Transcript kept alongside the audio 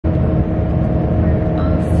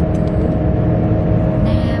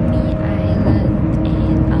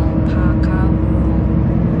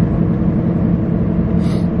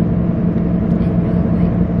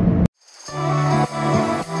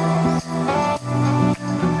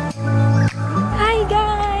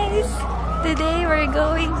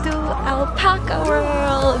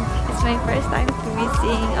my first time to be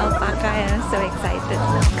seeing alpaca and I'm so excited.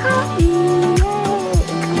 Coffee!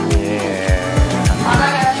 Yeah.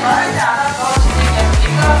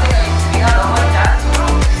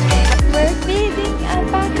 We're feeding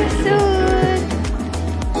alpaca soon!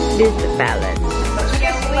 This is the balance.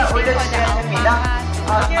 We are waiting for the alpaca to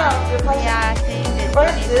come out. We are saying that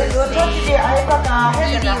we need to say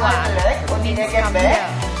Idiwa. Means come here.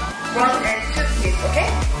 Run and shoot it, okay?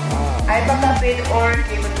 Alpaca paid or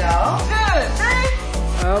given now.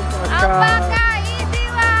 Alpaca,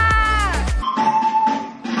 Idiwa!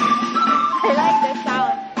 I like the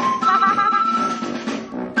sound.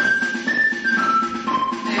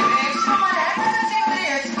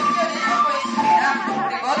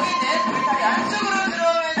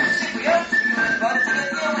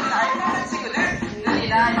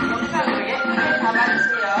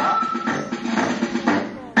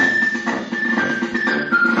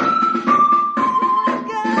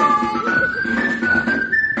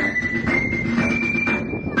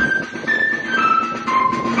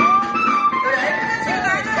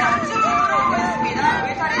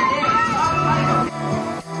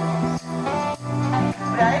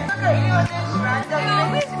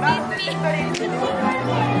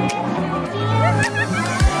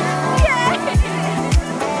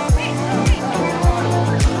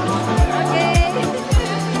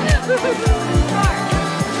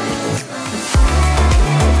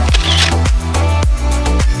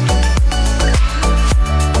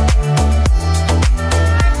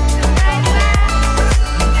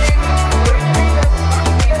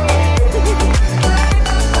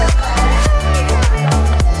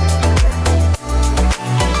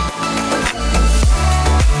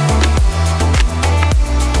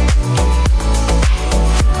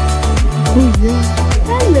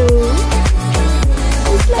 Hello.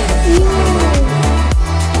 It's like you.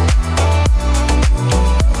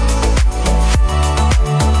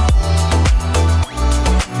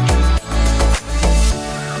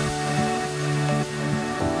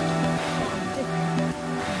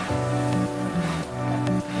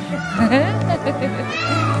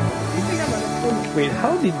 Wait,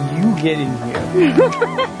 how did you get in here?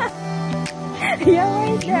 Yeah,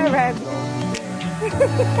 where is the rabbit?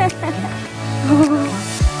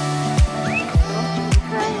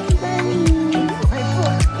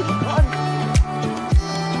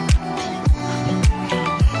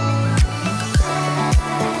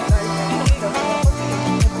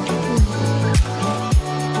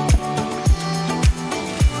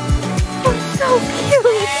 So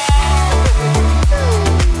cute!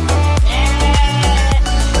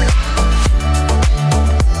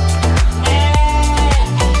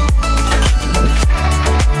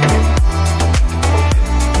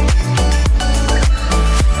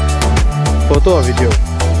 Photo or video?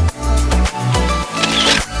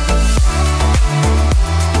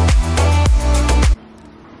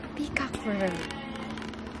 Peacock fur.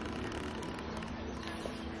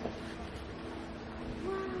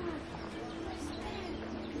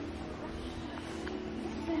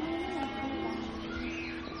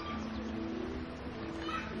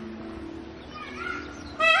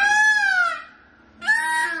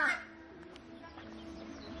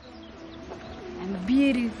 And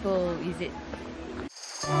beautiful, is it?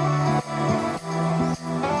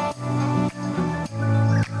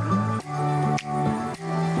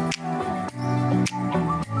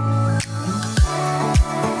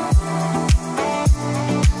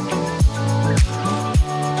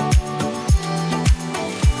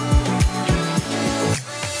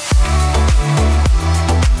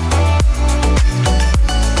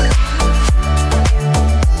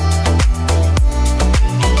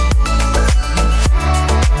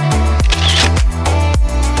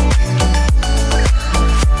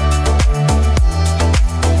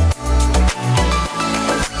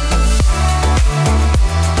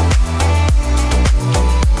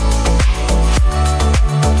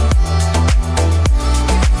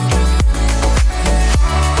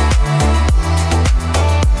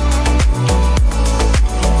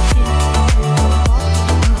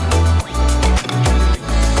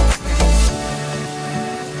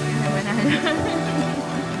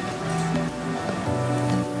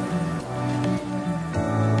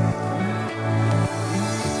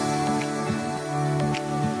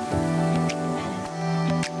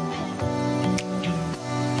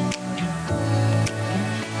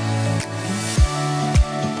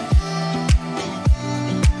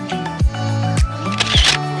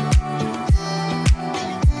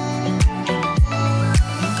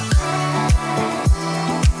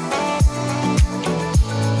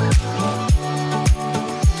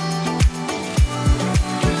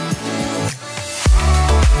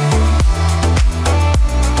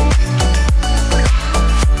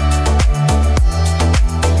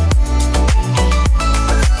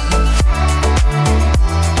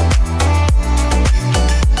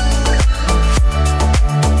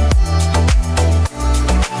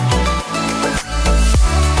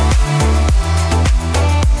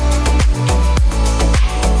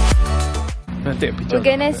 Gonna take a picture. We're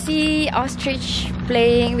gonna see ostrich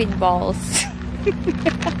playing with balls.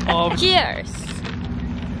 Cheers!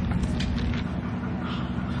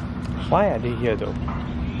 Why are they here though?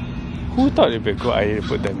 Who thought it'd be a good idea to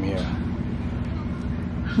put them here?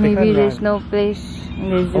 Maybe there's no place in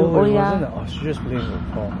the zoo. Oh, it yeah. wasn't an ostrich playing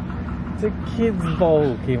with ball. It's a kid's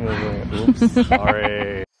ball who came over. Oops,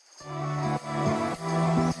 sorry.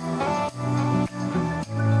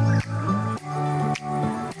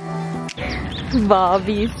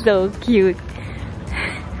 Bobby's so cute.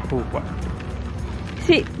 Who, what?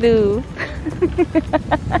 Sit do.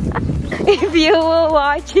 If you will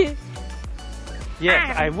watch it.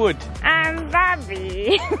 Yes, I would. I'm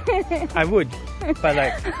Bobby. I would. But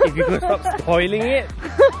like, if you could stop spoiling it.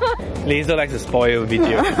 Lazel likes to spoil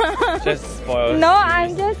video. Just spoil. No,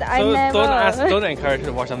 I'm just. I So never. don't encourage her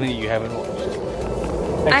to watch something you haven't watched.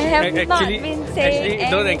 I have not been saying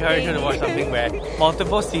Actually, don't encourage her to watch something where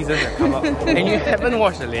multiple seasons have come up and you haven't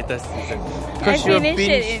watched the latest season. I She'll finished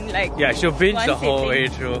binge, it in like. yeah, she'll binge one the whole sitting. way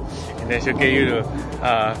through, and then she'll get you to,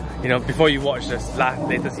 you know, before you watch the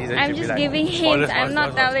latest season. I'm she'll just be like, giving spoilers, hints. I'm spoilers,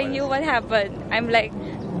 not spoilers, telling you spoilers. what happened. I'm like,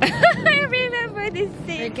 I remember this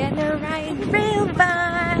scene. We're gonna ride rail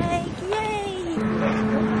bike. Yay!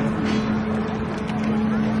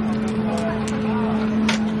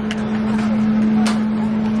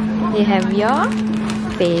 You have your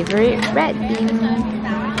favorite red bean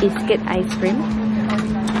biscuit ice cream.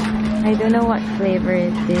 I don't know what flavor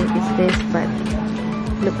is this, but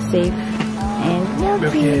looks safe and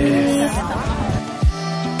milky.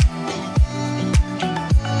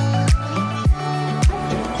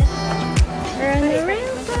 We're on the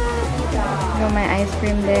rail bike. Got my ice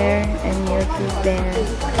cream there and milky's there.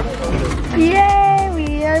 Yay!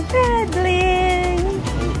 We are paddling.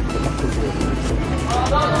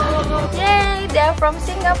 Yay! They're from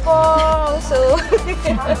Singapore, so.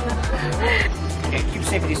 Okay, keep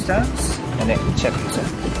safe distance and then check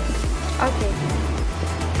yourself. Okay.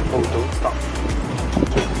 Oh, don't stop.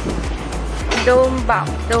 Don't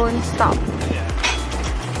bump, don't stop.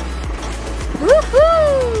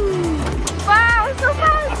 Woohoo!